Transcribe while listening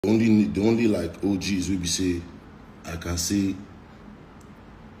The only like OGs we be say, I can say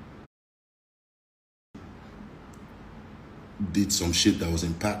did some shit that was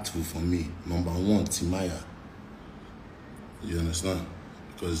impactful for me. Number one, Timaya. You understand?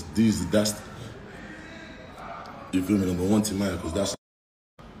 Because that's you feel me. Number one, Timaya, because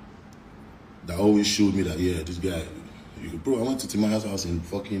that always showed me that yeah, this guy. Bro, I went to Timaya's house in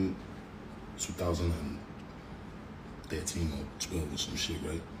fucking 2013 or 12 or some shit,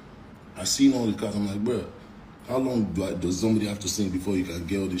 right? I seen all the cars. I'm like, bro, how long does somebody have to sing before you can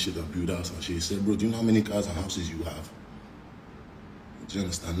get all this shit and build house and shit? He said, bro, do you know how many cars and houses you have? Do you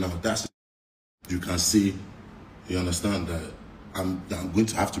understand? Now that's you can say, you understand that I'm going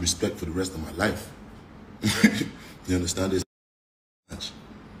to have to respect for the rest of my life. You understand this?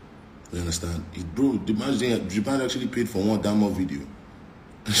 You understand? Bro, the man actually paid for one demo video.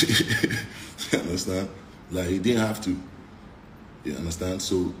 You understand? Like he didn't have to. You understand?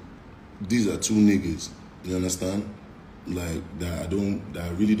 So these are two niggas. You understand? Like that I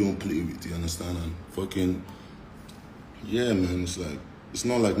really don't play with. You understand? And fucking yeah, man. It's like it's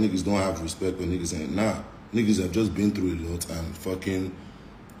not like niggas don't have respect for niggas ain't. Nah, niggas have just been through a lot and fucking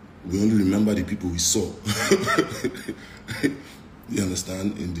we only remember the people we saw. You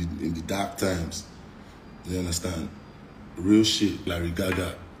understand? In the dark times. You understand? Real shit, Larry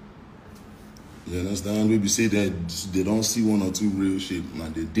Gaga. You understand? Maybe say that they don't see one or two real shit,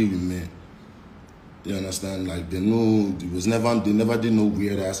 man. They deal with men. You understand? Like they know they never did no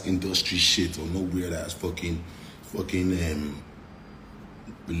weird ass industry shit or no weird ass fucking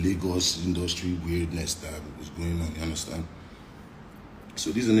Lagos industry weirdness that was going on. You understand?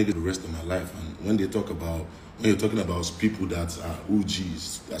 So these are niggas the rest of my life, and when you're talking about people that are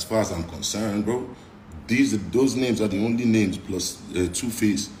OGs, as far as I'm concerned, bro, those names are the only names plus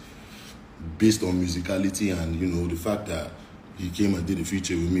Two-Face based on musicality and you know the fact that he came and did a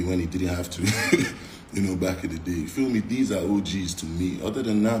feature with me when he didn't have to, you know, back in the day. You feel me? These are OGs to me. Other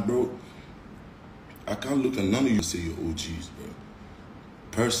than that, bro, I can't look at none of you say you're OGs, bro.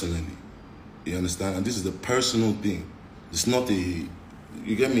 Personally, you understand? And this is a personal thing. It's not a.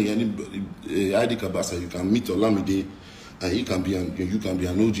 You get me? Anybody, ID Kabasa, you can meet Olamide, and you can be an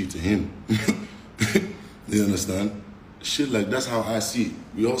OG to him. You understand? Shit like that's how I see it.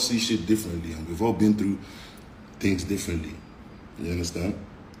 We all see shit differently, and we've all been through things differently. You understand?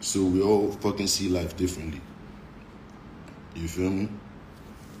 So we all fucking see life differently. You feel me?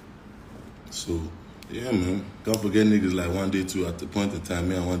 So yeah, man. Don't forget niggas like one day too. At the point in time,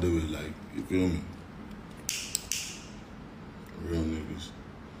 me and one day we're like, you feel me? Real niggas.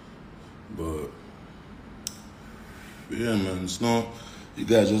 But yeah, man, it's not. You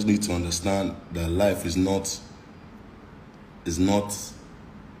guys just need to understand that life is not.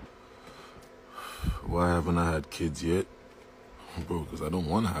 Why haven't I had kids yet, bro? Because I don't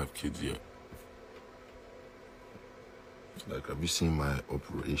want to have kids yet. Like, have you seen my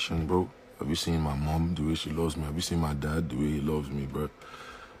operation, bro? Have you seen my mom, the way she loves me? Have you seen my dad, the way he loves me, bro?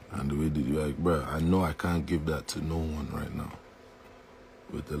 And the way like, bro, I know I can't give that to no one right now.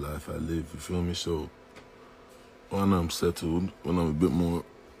 With the life I live, you feel me? So when I'm settled, when I'm a bit more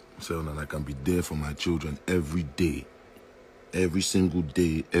settled and I can be there for my children every day, every single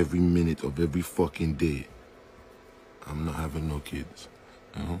day, every minute of every fucking day, I'm not having no kids,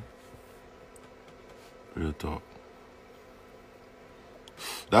 you know? Real talk.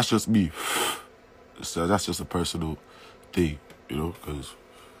 That's just me. So that's just a personal thing, you know, because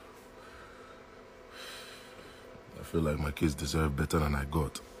I feel like my kids deserve better than I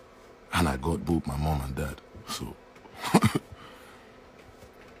got. And I got both my mom and dad. So,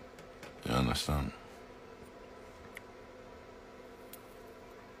 you understand?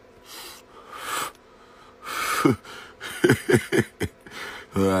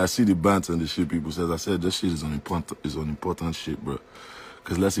 I see the banter and the shit people says. I said this shit is important shit, bro.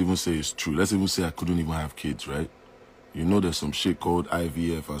 Because let's even say it's true. Let's even say I couldn't even have kids, right? You know there's some shit called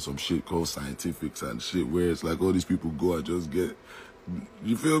IVF and some shit called scientifics and shit where it's like all these people go and just get...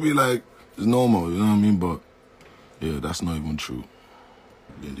 You feel me? Like, it's normal, you know what I mean? But, yeah, that's not even true.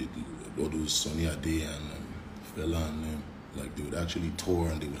 Then they do all those Sonny Ade and Fela and them. Like, they would actually tour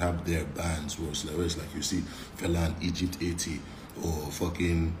and they would have their bands where it's like you see Fela and Egypt 80 or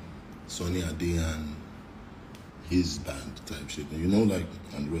fucking Sonny Ade and his band type shit. You know, like,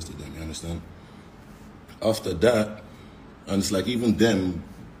 and the rest of them, you understand? After that, and it's like even them,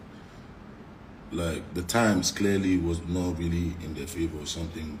 like the times clearly was not really in their favor or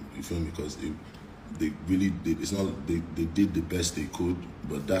something, you feel me? Because they really did, it's not, they did the best they could,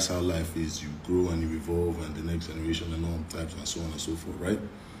 but that's how life is. You grow and you evolve and the next generation and all types and so on and so forth, right?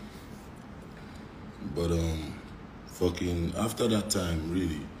 But fucking after that time,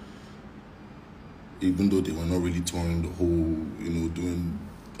 really, even though they were not really touring the whole, doing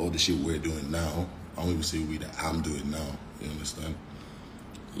all the shit we're doing now. I won't even say we that I'm doing now. You understand?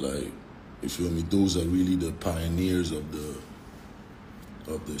 Like, you feel me? Those are really the pioneers of the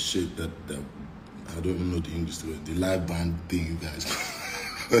shit that I don't even know the English to it. The live band thing, you guys.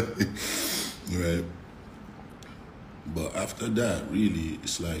 Right? But after that, really,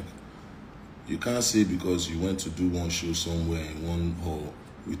 it's like you can't say because you went to do one show somewhere in one hall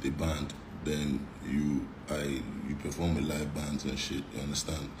with a band, then you perform with live bands and shit. You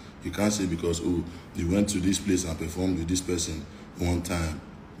understand? You can't say because you went to this place and performed with this person one time.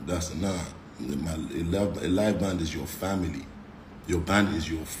 That's nah. A live band is your family. Your band is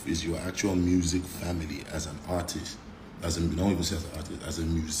your actual music family as an artist. Don't even say as an artist, as a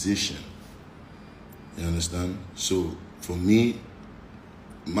musician. You understand? So for me,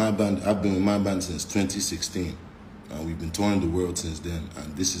 my band, I've been with my band since 2016. And we've been touring the world since then.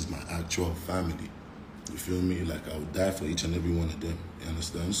 And this is my actual family. You feel me? Like I would die for each and every one of them. You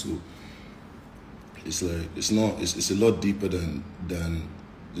understand? So it's like it's a lot deeper than the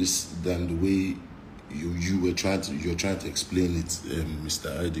way you're trying to explain it,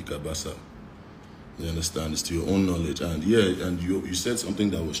 Mr. Heidi Kabasa. You understand? It's to your own knowledge. And yeah, and you said something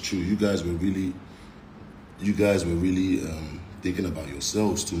that was true. You guys were really thinking about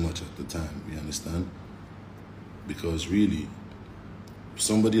yourselves too much at the time. You understand? Because really,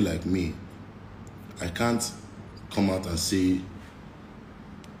 somebody like me, I can't come out and say,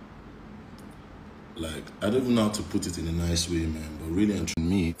 like, I don't even know how to put it in a nice way, man, but really and truly,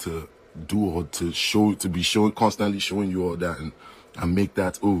 me to do or to be constantly showing you all that and make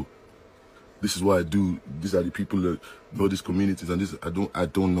that, this is what I do, these are the people that know these communities, and this, I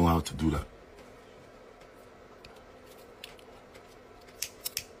don't know how to do that.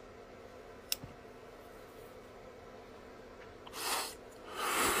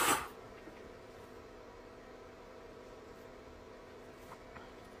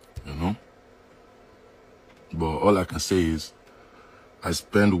 You know? But all I can say is I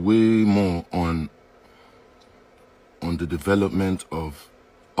spend way more on the development of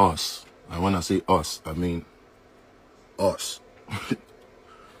us. And when I say us, I mean us.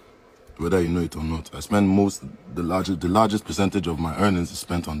 Whether you know it or not. I spend the largest percentage of my earnings is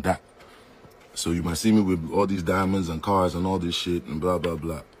spent on that. So you might see me with all these diamonds and cars and all this shit and blah, blah,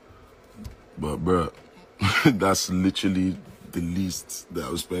 blah. But bruh, that's literally the least that I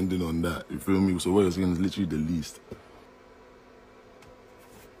was spending on that. You feel me? So what you're saying is literally the least.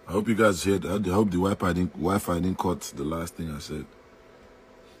 I hope you guys heard. I hope the Wi-Fi didn't cut the last thing I said.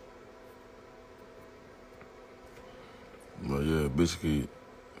 But yeah, basically,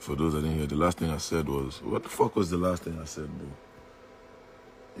 for those that didn't hear, the last thing I said was, what the fuck was the last thing I said, bro?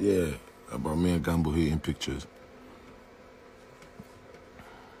 Yeah, about me and Gambo hating pictures.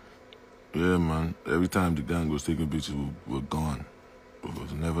 Yeah, man. Every time the gang was taking pictures, we were gone. We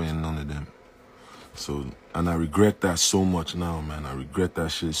was never in none of them. So, and I regret that so much now, man. I regret that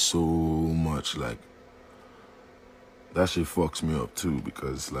shit so much. Like, that shit fucks me up too,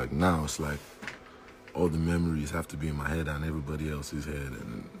 because like now it's like all the memories have to be in my head and everybody else's head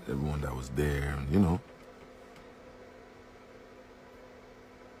and everyone that was there, and you know.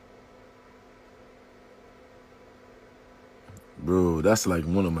 Bro, that's like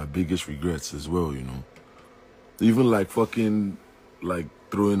one of my biggest regrets as well, you know. Even like fucking like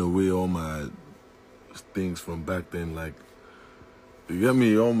throwing away all my things from back then, like, you get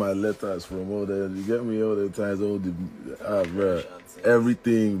me, all my letters from all that, you get me, all the times, all the, bro,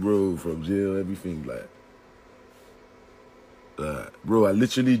 everything, bro, from jail, everything, like, bro, I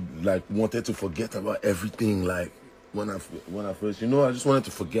literally, like, wanted to forget about everything, like, when I first, you know, I just wanted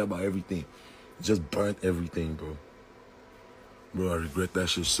to forget about everything, just burnt everything, bro. Bro, I regret that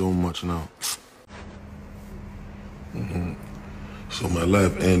shit so much now. So my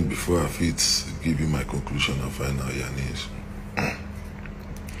life ends before I fit give you my conclusion and find out your names.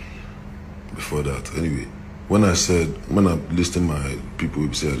 Before that, anyway, when I listing my people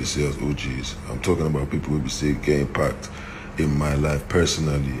who say they say as OGs, I'm talking about people who say get impact in my life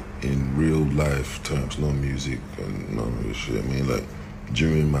personally, in real life terms, not music and none of this shit. I mean, like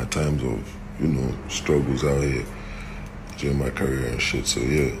during my times of, you know, struggles out here, during my career and shit. So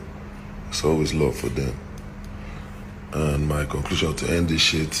yeah, it's always love for them. And my conclusion to end this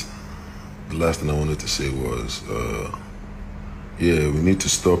shit, the last thing I wanted to say was, yeah, we need to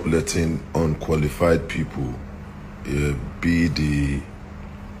stop letting unqualified people be the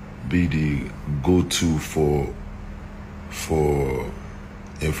go-to for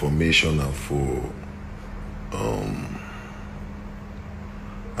information and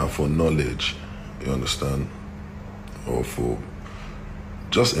for knowledge. You understand? or for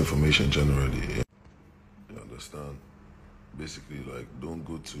just information generally. You understand? Basically, like, don't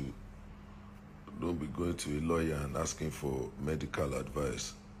be going to a lawyer and asking for medical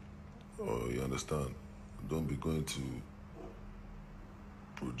advice. Or, you understand? Don't be going to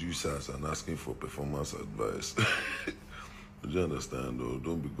producers and asking for performance advice. Do you understand? Or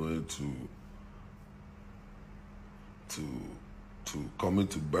don't be going to coming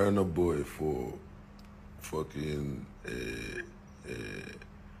to Burner Boy for fucking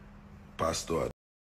pastor